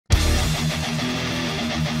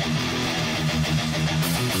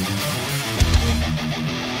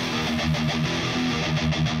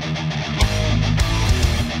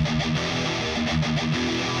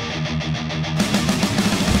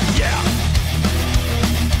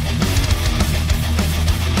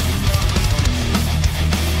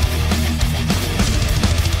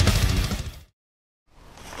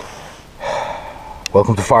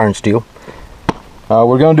Welcome to Fire and Steel.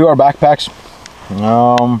 We're going to do our backpacks.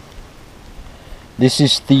 This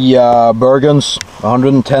is the Bergans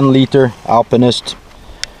 110L Alpinist.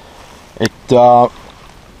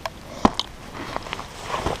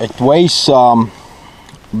 It weighs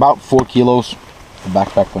about 4 kilos. The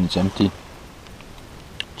backpack when it's empty.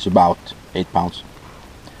 It's about 8 pounds.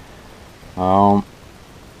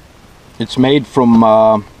 It's made from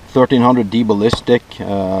 1300D ballistic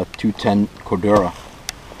 210 Cordura.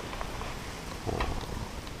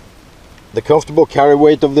 The comfortable carry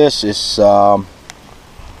weight of this is 40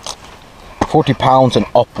 pounds and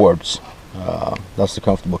upwards. That's the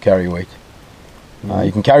comfortable carry weight.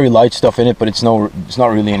 You can carry light stuff in it, but it's not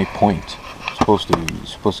really any point. You're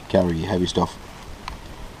supposed to carry heavy stuff.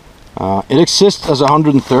 It exists as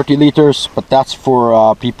 130 liters, but that's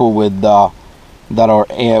for people with that are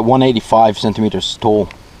 185 centimeters tall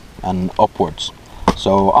and upwards.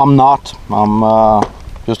 So I'm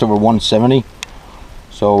just over 170.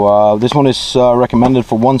 So this one is recommended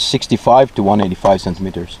for 165 to 185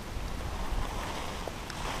 centimeters.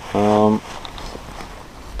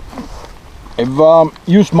 I've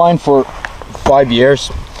used mine for 5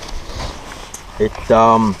 years. You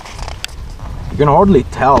can hardly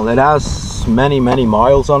tell. It has many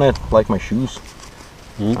miles on it, like my shoes.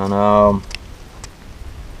 And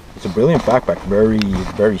it's a brilliant backpack.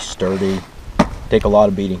 Very sturdy. Take a lot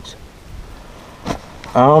of beatings.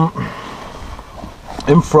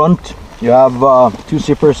 In front you have 2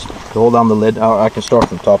 zippers to hold down the lid. I can start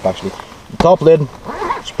from the top actually. The top lid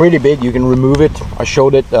is pretty big. You can remove it. I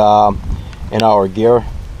showed it in our gear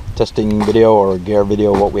testing video or gear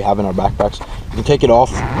video what we have in our backpacks. You can take it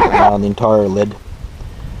off the entire lid.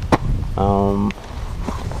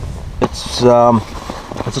 It's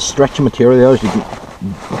a stretchy material. You can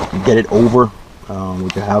get it over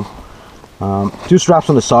what you have. 2 straps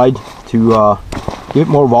on the side to give it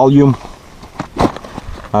more volume.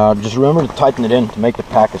 Just remember to tighten it in to make the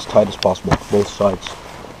pack as tight as possible, both sides.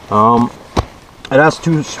 It has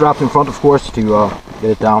 2 straps in front, of course, to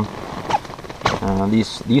get it down.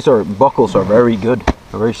 These buckles are very good.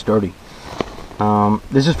 They're very sturdy.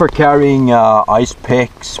 This is for carrying ice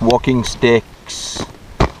picks, walking sticks,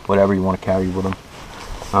 whatever you want to carry with them.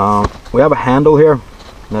 We have a handle here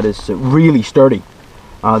that is really sturdy.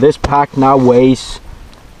 This pack now weighs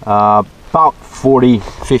about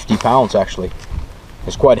 40-50 pounds actually.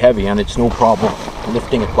 It's quite heavy and it's no problem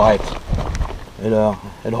lifting it by it.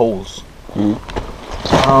 It holds.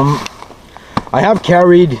 I have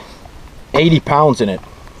carried 80 pounds in it,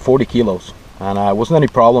 40 kilos, and it wasn't any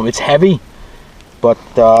problem. It's heavy, but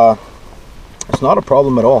it's not a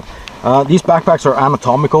problem at all. These backpacks are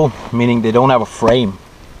anatomical, meaning they don't have a frame,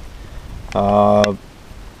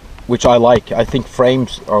 which I like. I think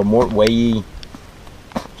frames are more weighty,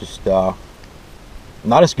 just not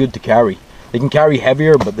as good to carry. They can carry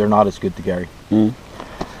heavier, but they're not as good to carry. 2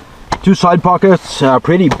 side pockets,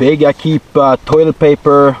 pretty big. I keep toilet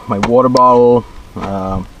paper, my water bottle,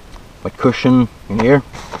 my cushion in here.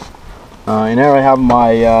 In there I have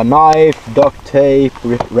my knife, duct tape,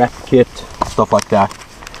 rep kit, stuff like that.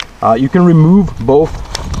 You can remove both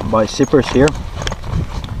by zippers here,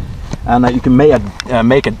 and you can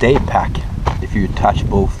make a day pack if you attach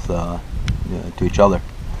both to each other.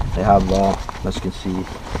 They have, as you can see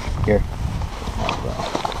here,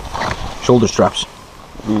 shoulder straps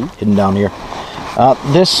hidden down here.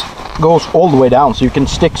 This goes all the way down, so you can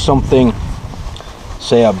stick something,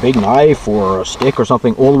 say a big knife or a stick or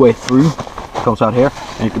something, all the way through. It comes out here,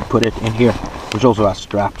 and you can put it in here, which also has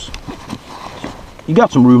straps. You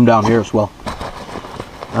got some room down here as well.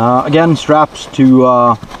 Again, straps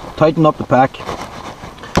to tighten up the pack,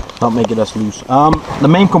 not make it as loose. The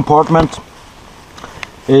main compartment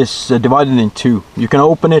is divided in 2. You can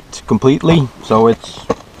open it completely, so it's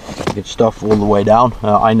stuff all the way down.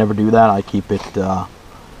 I never do that. I keep it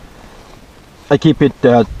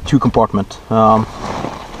 2 compartment,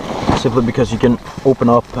 simply because you can open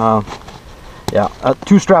up.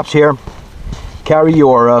 2 straps here. Carry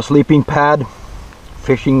your sleeping pad,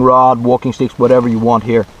 fishing rod, walking sticks, whatever you want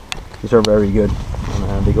here. These are very good,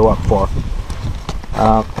 and they go up far.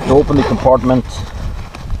 To open the compartment,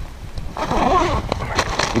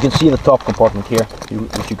 you can see the top compartment here,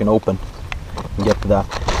 which you can open and get to that.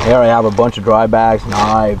 Here I have a bunch of dry bags,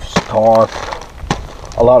 knives, tarp,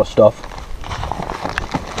 a lot of stuff.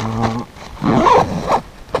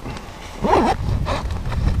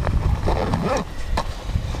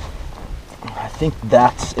 I think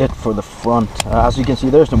that's it for the front. As you can see,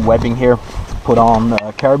 there's some webbing here. Put on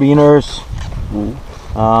carabiners,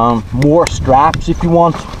 more straps if you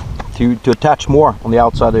want to attach more on the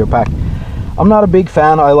outside of your pack. I'm not a big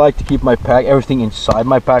fan. I like to keep my pack, everything inside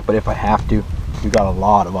my pack, but if I have to, you got a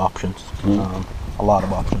lot of options. A lot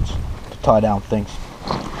of options to tie down things.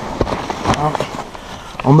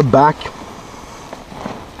 On the back,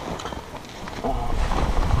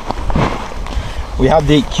 we have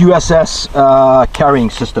the QSS carrying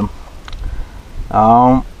system.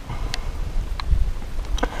 I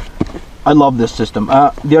love this system.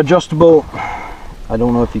 The adjustable, I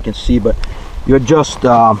don't know if you can see, but you adjust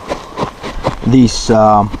these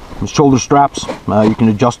shoulder straps. You can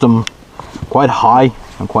adjust them quite high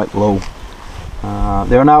and quite low.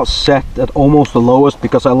 They are now set at almost the lowest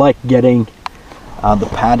because I like getting the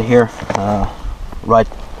pad here right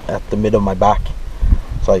at the mid of my back,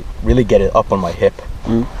 so I really get it up on my hip.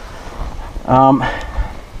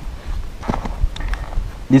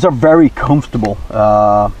 These are very comfortable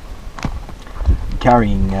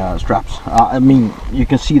carrying straps. I mean, you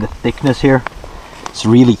can see the thickness here. It's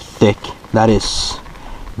really thick. That is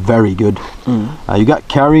very good. You got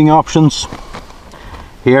carrying options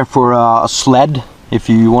here for a sled. If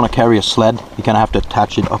you want to carry a sled, you kind of have to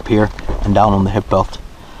attach it up here and down on the hip belt.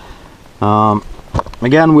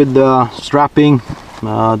 Again, with the strapping,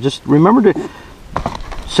 just remember to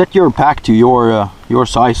set your pack to your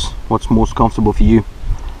size, what's most comfortable for you.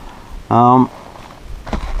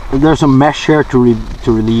 There's a mesh here to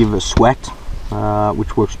relieve sweat,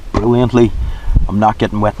 which works brilliantly. I'm not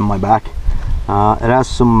getting wet on my back. It has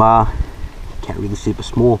some, can't really see, but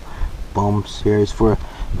small bumps here. It's for a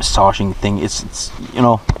massaging thing. It's you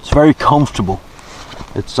know, it's very comfortable.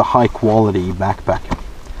 It's a high quality backpack.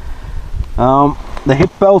 The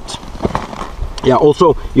hip belt, yeah,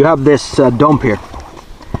 also you have this dump here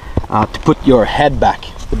to put your head back,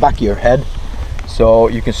 the back of your head, so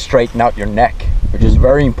you can straighten out your neck, which is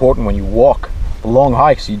very important when you walk long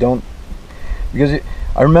hikes. You don't, because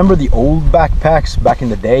I remember the old backpacks back in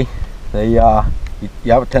the day, they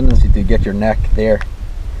you have a tendency to get your neck there,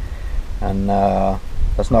 and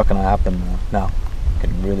that's not going to happen now. You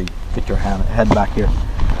can really get your head back here.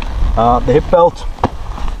 The hip belt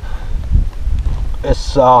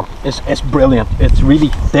is brilliant. It's really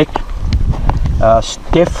thick,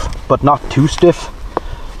 stiff, but not too stiff,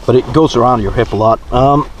 but it goes around your hip a lot.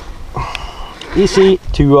 Easy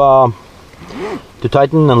to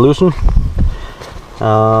tighten and loosen.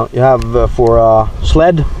 You have for a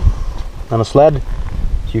sled, and a sled,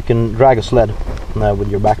 so you can drag a sled with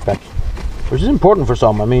your backpack, which is important for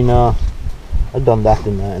some. I mean, I've done that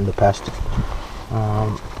in the past.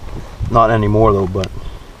 Not anymore though, but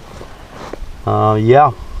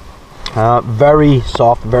yeah, very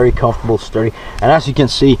soft, very comfortable, sturdy, and as you can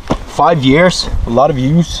see, 5 years, a lot of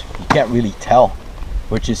use. You can't really tell,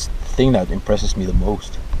 which is the thing that impresses me the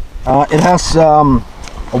most. It has a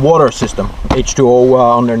water system,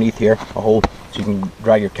 H2O underneath here, a hole, so you can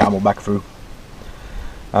drag your camel back through.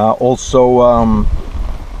 Also,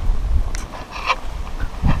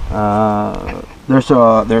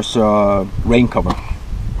 there's a rain cover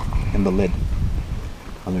in the lid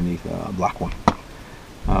underneath, a black one.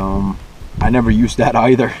 I never used that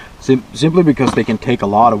either, simply because they can take a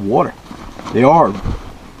lot of water. They are,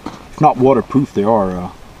 if not waterproof, they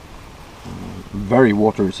are very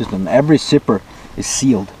water resistant. Every zipper is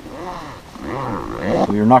sealed,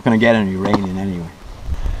 so you're not going to get any rain in anyway.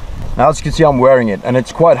 Now, as you can see, I'm wearing it, and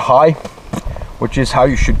it's quite high, which is how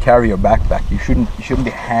you should carry your backpack. You shouldn't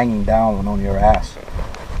be hanging down on your ass.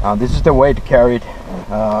 This is the way to carry it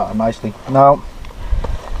nicely. Now,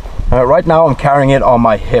 right now I'm carrying it on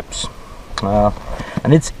my hips,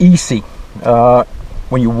 and it's easy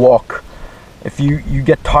when you walk. If you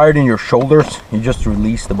get tired in your shoulders, you just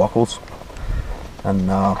release the buckles and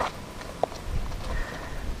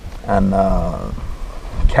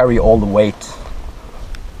carry all the weight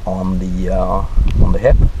on the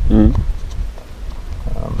hip.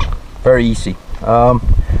 Very easy.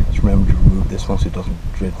 Just remember to remove this one so it doesn't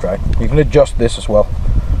drip dry. You can adjust this as well,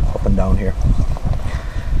 up and down here.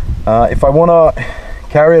 If I want to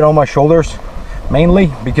carry it on my shoulders,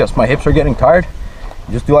 mainly because my hips are getting tired,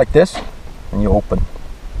 you just do like this and you open.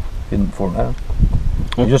 Didn't before, man.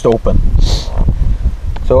 You just open.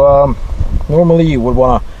 So normally you would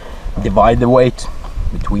want to divide the weight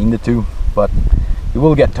between the two, but you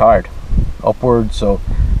will get tired upwards. So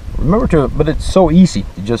remember to, but it's so easy.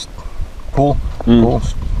 You just pull, pull,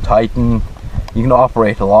 tighten. You can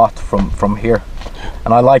operate a lot from here,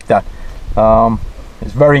 and I like that.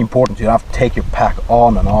 It's very important. You have to take your pack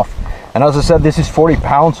on and off. And as I said, this is 40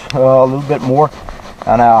 pounds, a little bit more,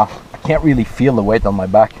 and I can't really feel the weight on my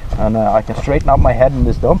back. And I can straighten out my head in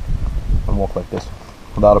this dump and walk like this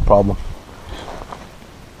without a problem.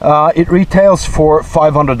 It retails for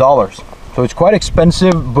 $500, so it's quite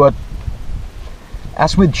expensive, but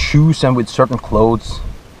as with shoes and with certain clothes,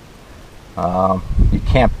 you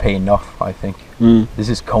can't pay enough, I think. This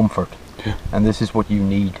is comfort, and this is what you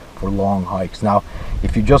need for long hikes. Now,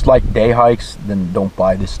 if you just like day hikes, then don't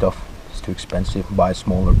buy this stuff. It's too expensive. Buy a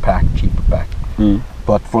smaller pack, cheaper pack.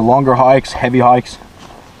 But for longer hikes, heavy hikes,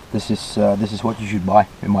 this is what you should buy,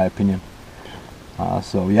 in my opinion.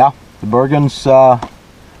 So yeah, the Bergans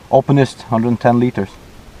Alpinist 110 liters.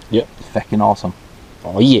 Yeah. It's fucking awesome.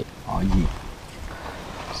 Oh yeah. Oh yeah.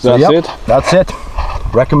 So that's it? That's it.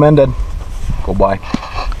 Recommended. Go buy.